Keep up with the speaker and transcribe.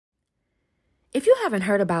If you haven't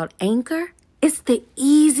heard about Anchor, it's the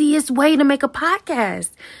easiest way to make a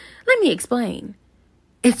podcast. Let me explain.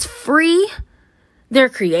 It's free. There are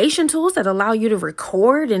creation tools that allow you to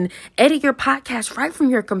record and edit your podcast right from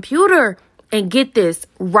your computer. And get this,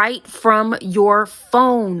 right from your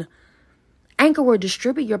phone. Anchor will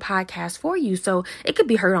distribute your podcast for you, so it could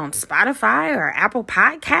be heard on Spotify or Apple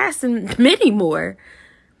Podcasts and many more.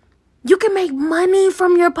 You can make money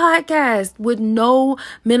from your podcast with no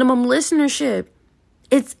minimum listenership.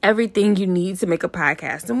 It's everything you need to make a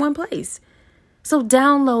podcast in one place. So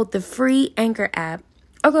download the free Anchor app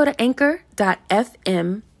or go to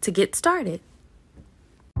anchor.fm to get started.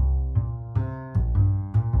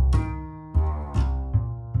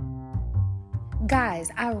 Guys,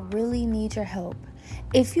 I really need your help.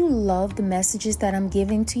 If you love the messages that I'm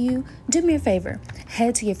giving to you, do me a favor.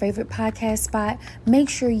 Head to your favorite podcast spot. Make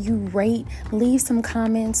sure you rate, leave some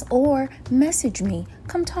comments, or message me.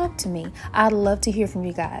 Come talk to me. I'd love to hear from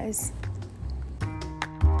you guys.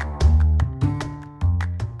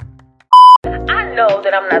 I know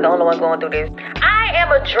that I'm not the only one going through this. I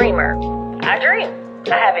am a dreamer. I dream.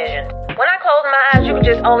 I have vision. When I close my eyes, you can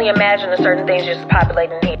just only imagine the certain things just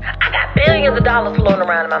populating here. I got billions of dollars floating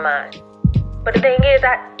around in my mind. But the thing is,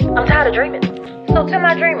 I'm tired of dreaming. So to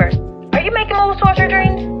my dreamers, are you making moves towards your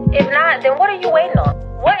dreams? If not, then what are you waiting on?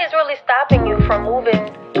 What is really stopping you from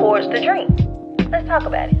moving towards the dream? Let's talk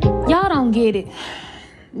about it. Y'all don't get it.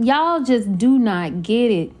 Y'all just do not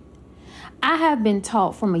get it. I have been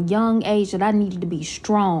taught from a young age that I needed to be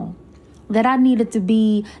strong. That I needed to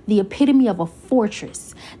be the epitome of a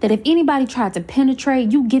fortress. That if anybody tried to penetrate,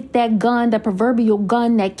 you get that gun, that proverbial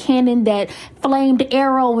gun, that cannon, that flamed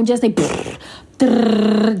arrow, and just say,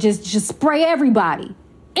 just spray everybody.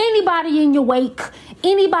 Anybody in your wake,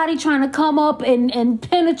 anybody trying to come up and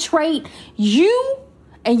penetrate you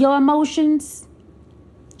and your emotions,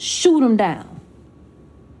 shoot them down.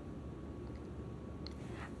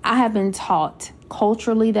 I have been taught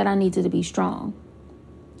culturally that I needed to be strong.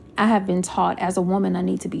 I have been taught as a woman I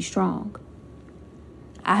need to be strong.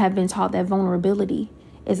 I have been taught that vulnerability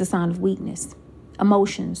is a sign of weakness.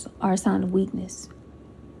 Emotions are a sign of weakness.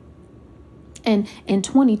 And in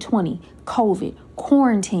 2020, COVID,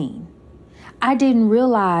 quarantine, I didn't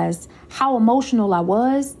realize how emotional I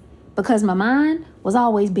was because my mind was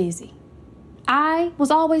always busy. I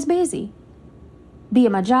was always busy. Be it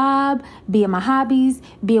my job, be it my hobbies,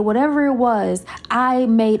 be it whatever it was, I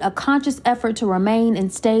made a conscious effort to remain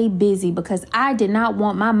and stay busy because I did not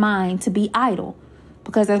want my mind to be idle.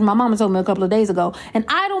 Because as my mama told me a couple of days ago, an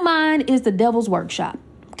idle mind is the devil's workshop,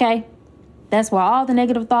 okay? That's where all the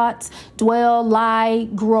negative thoughts dwell, lie,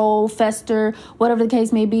 grow, fester, whatever the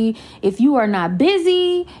case may be. If you are not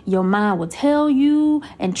busy, your mind will tell you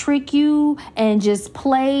and trick you and just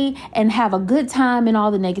play and have a good time in all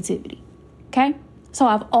the negativity, okay? So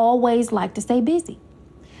I've always liked to stay busy.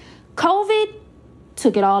 COVID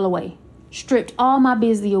took it all away, stripped all my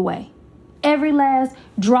busy away. Every last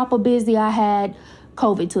drop of busy I had,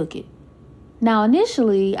 COVID took it. Now,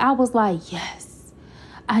 initially, I was like, yes,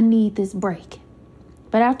 I need this break.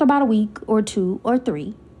 But after about a week or two or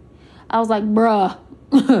three, I was like, bruh,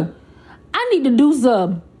 I need to do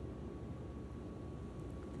something.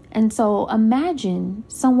 And so imagine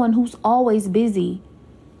someone who's always busy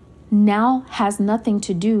now has nothing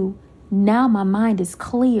to do. Now my mind is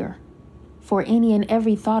clear for any and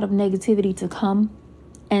every thought of negativity to come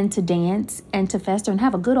and to dance and to fester and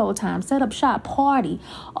have a good old time, set up shop, party,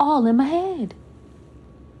 all in my head.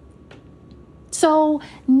 So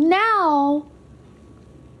now,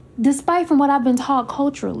 despite from what I've been taught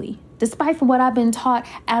culturally, despite from what I've been taught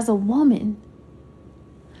as a woman,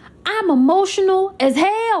 I'm emotional as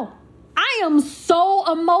hell. I am so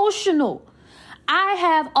emotional. I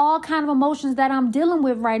have all kind of emotions that I'm dealing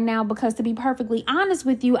with right now because, to be perfectly honest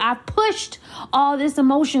with you, I pushed all this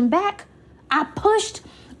emotion back. I pushed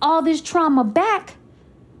all this trauma back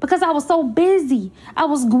because I was so busy. I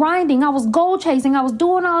was grinding. I was goal chasing. I was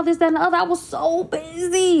doing all this, that, and the other. I was so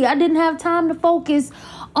busy. I didn't have time to focus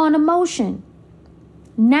on emotion.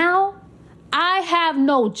 Now, I have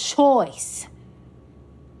no choice.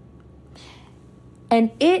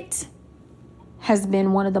 And it has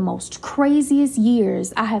been one of the most craziest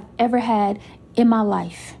years I have ever had in my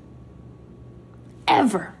life.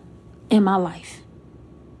 Ever in my life.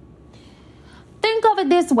 Think of it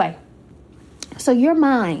this way. So your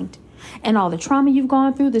mind and all the trauma you've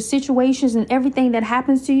gone through, the situations and everything that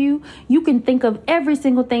happens to you, you can think of every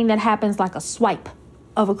single thing that happens like a swipe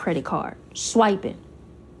of a credit card. Swiping.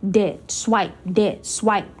 Debt. Swipe. Debt.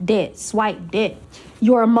 Swipe. Debt. Swipe. Debt.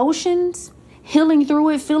 Your emotions, healing through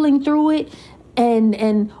it, feeling through it,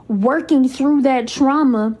 and working through that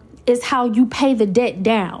trauma is how you pay the debt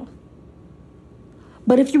down.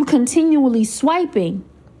 But if you're continually swiping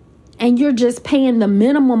and you're just paying the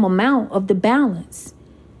minimum amount of the balance,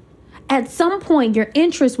 at some point your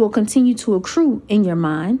interest will continue to accrue in your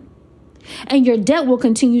mind, and your debt will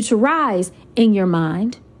continue to rise in your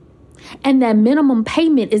mind. And that minimum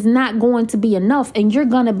payment is not going to be enough, and you're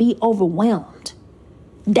going to be overwhelmed.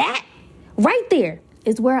 That right there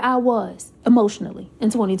is where I was emotionally in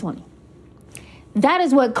 2020. That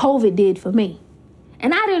is what COVID did for me.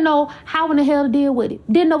 And I didn't know how in the hell to deal with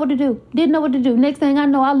it. Didn't know what to do. Next thing I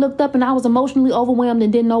know, I looked up and I was emotionally overwhelmed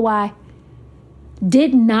and didn't know why.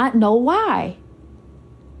 Did not know why.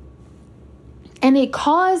 And it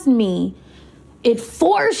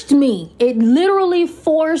literally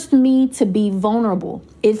forced me to be vulnerable.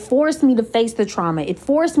 It forced me to face the trauma. It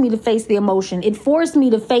forced me to face the emotion. It forced me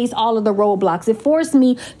to face all of the roadblocks. It forced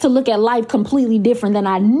me to look at life completely different than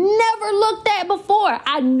I never looked at before.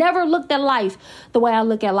 I never looked at life the way I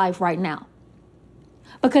look at life right now.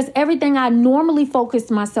 Because everything I normally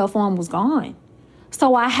focused myself on was gone.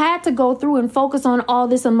 So I had to go through and focus on all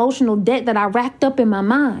this emotional debt that I racked up in my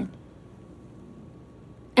mind.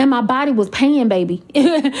 And my body was paying, baby.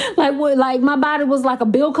 like my body was like a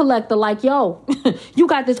bill collector. Like, yo, you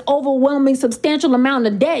got this overwhelming, substantial amount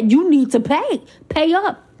of debt. You need to pay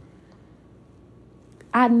up.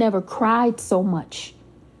 I never cried so much.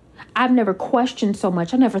 I've never questioned so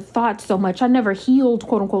much. I never thought so much. I never healed,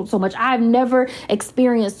 quote unquote, so much. I've never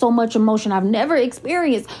experienced so much emotion. I've never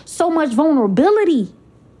experienced so much vulnerability.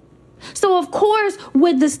 So, of course,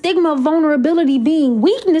 with the stigma of vulnerability being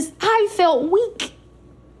weakness, I felt weak.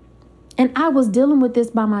 And I was dealing with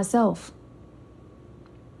this by myself.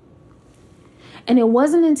 And it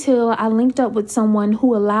wasn't until I linked up with someone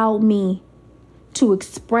who allowed me to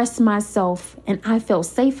express myself, and I felt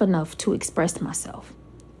safe enough to express myself.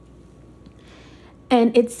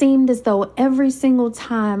 And it seemed as though every single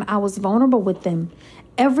time I was vulnerable with them,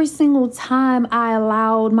 every single time I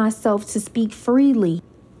allowed myself to speak freely,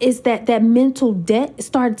 is that mental debt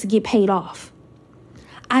started to get paid off.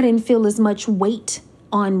 I didn't feel as much weight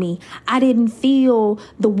on me. I didn't feel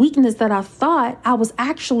the weakness that I thought. I was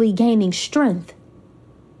actually gaining strength.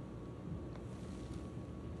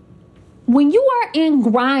 When you are in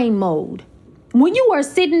grind mode, when you are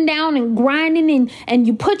sitting down and grinding and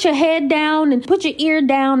you put your head down and put your ear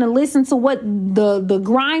down and listen to what the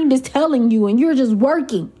grind is telling you, and you're just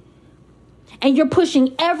working and you're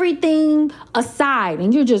pushing everything aside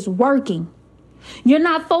and you're just working. You're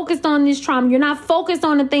not focused on this trauma. You're not focused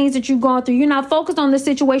on the things that you've gone through. You're not focused on the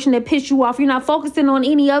situation that pissed you off. You're not focusing on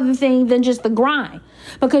any other thing than just the grind,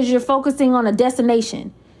 because you're focusing on a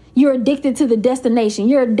destination. You're addicted to the destination.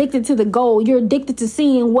 You're addicted to the goal. You're addicted to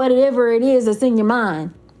seeing whatever it is that's in your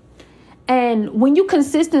mind. And when you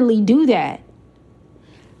consistently do that,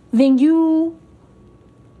 then you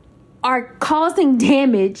are causing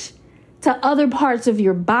damage to other parts of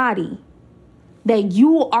your body that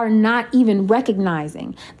you are not even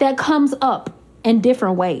recognizing, that comes up in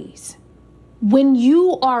different ways. When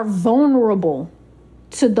you are vulnerable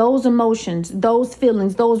to those emotions, those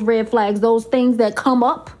feelings, those red flags, those things that come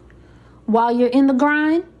up while you're in the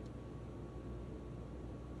grind,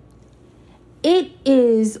 it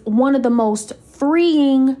is one of the most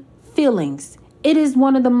freeing feelings. It is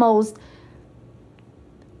one of the most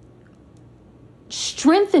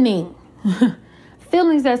strengthening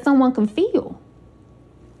feelings that someone can feel,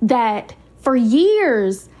 that for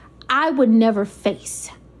years I would never face,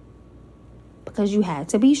 because you had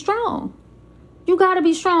to be strong. You got to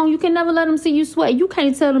be strong. You can never let them see you sweat. You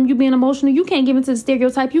can't tell them you being emotional. You can't give into the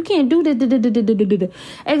stereotype. You can't do the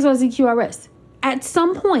XYZQRS. At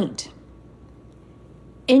some point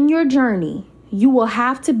in your journey, you will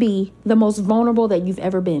have to be the most vulnerable that you've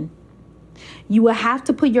ever been. You will have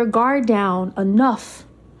to put your guard down enough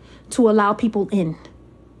to allow people in.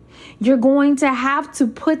 You're going to have to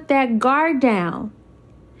put that guard down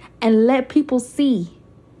and let people see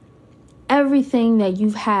everything that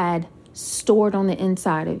you've had stored on the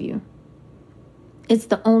inside of you. It's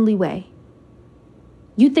the only way.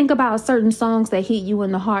 You think about certain songs that hit you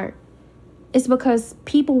in the heart. It's because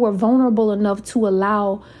people were vulnerable enough to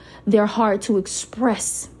allow their heart to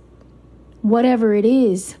express whatever it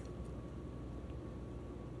is.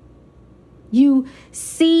 You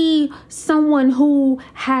see someone who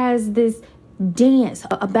has this dance,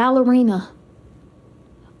 a ballerina,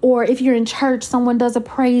 or if you're in church, someone does a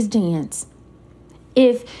praise dance.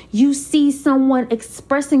 If you see someone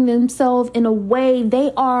expressing themselves in a way,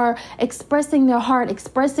 they are expressing their heart,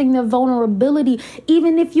 expressing their vulnerability.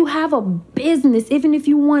 Even if you have a business, even if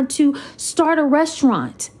you want to start a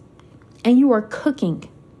restaurant and you are cooking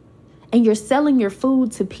and you're selling your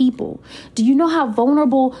food to people? Do you know how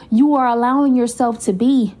vulnerable you are allowing yourself to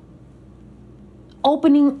be?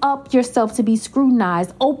 Opening up yourself to be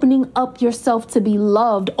scrutinized, opening up yourself to be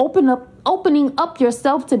loved, opening up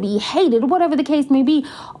yourself to be hated, whatever the case may be.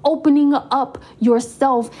 Opening up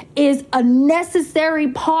yourself is a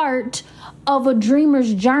necessary part of a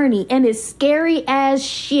dreamer's journey, and it's scary as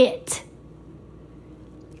shit.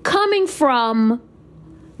 Coming from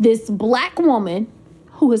this Black woman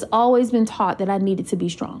who has always been taught that I needed to be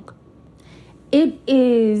strong. It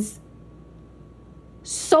is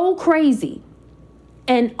so crazy.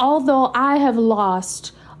 And although I have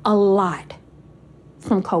lost a lot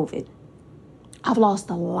from COVID, I've lost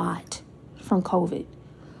a lot from COVID,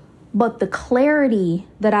 but the clarity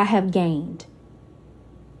that I have gained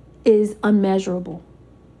is unmeasurable.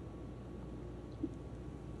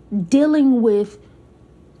 Dealing with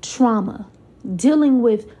trauma, dealing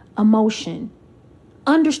with emotion,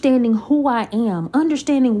 understanding who I am,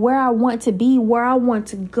 understanding where I want to be, where I want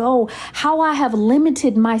to go, how I have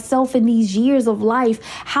limited myself in these years of life,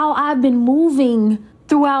 how I've been moving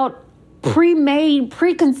throughout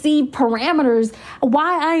preconceived parameters,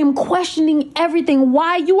 why I am questioning everything,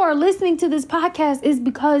 why you are listening to this podcast is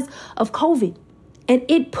because of COVID. And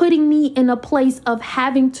it putting me in a place of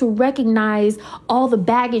having to recognize all the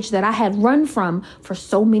baggage that I had run from for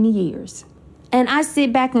so many years. And I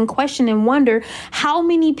sit back and question and wonder how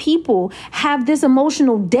many people have this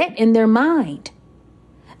emotional debt in their mind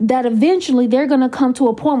that eventually they're going to come to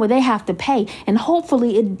a point where they have to pay. And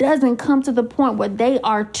hopefully it doesn't come to the point where they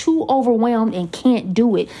are too overwhelmed and can't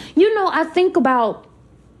do it. You know, I think about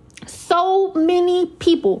so many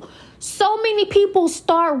people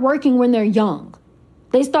start working when they're young.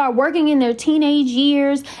 They start working in their teenage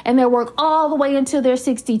years and they work all the way until they're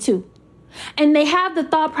 62. And they have the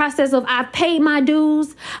thought process of, I've paid my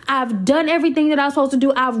dues. I've done everything that I'm supposed to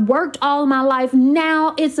do. I've worked all of my life.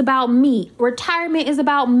 Now it's about me. Retirement is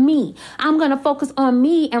about me. I'm going to focus on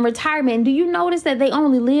me and retirement. And do you notice that they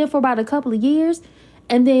only live for about a couple of years?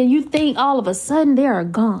 And then you think all of a sudden they are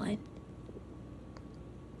gone.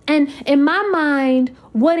 And in my mind,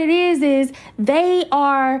 what it is they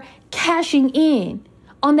are cashing in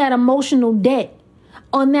on that emotional debt,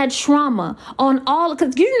 on that trauma, on all,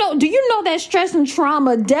 because do you know that stress and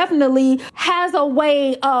trauma definitely has a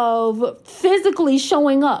way of physically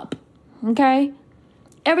showing up, okay?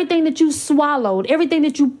 Everything that you swallowed, everything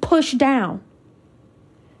that you pushed down.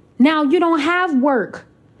 Now you don't have work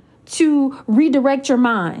to redirect your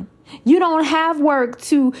mind. You don't have work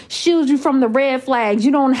to shield you from the red flags.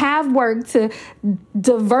 You don't have work to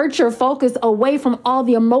divert your focus away from all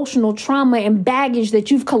the emotional trauma and baggage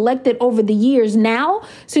that you've collected over the years. Now,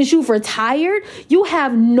 since you've retired, you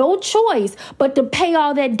have no choice but to pay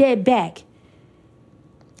all that debt back.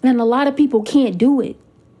 And a lot of people can't do it.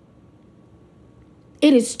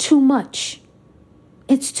 It is too much.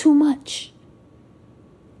 It's too much.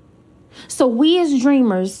 So we as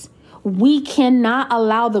dreamers, we cannot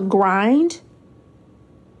allow the grind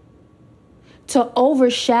to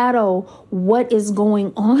overshadow what is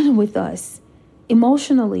going on with us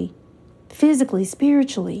emotionally, physically,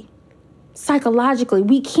 spiritually, psychologically.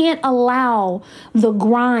 We can't allow the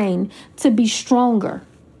grind to be stronger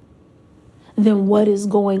than what is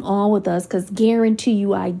going on with us, because I guarantee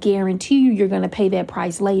you, you're going to pay that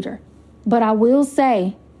price later. But I will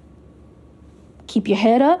say, keep your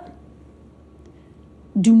head up.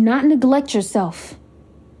 Do not neglect yourself.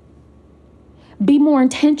 Be more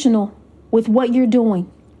intentional with what you're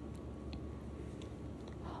doing.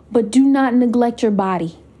 But do not neglect your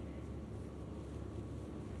body.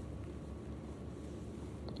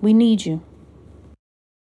 We need you.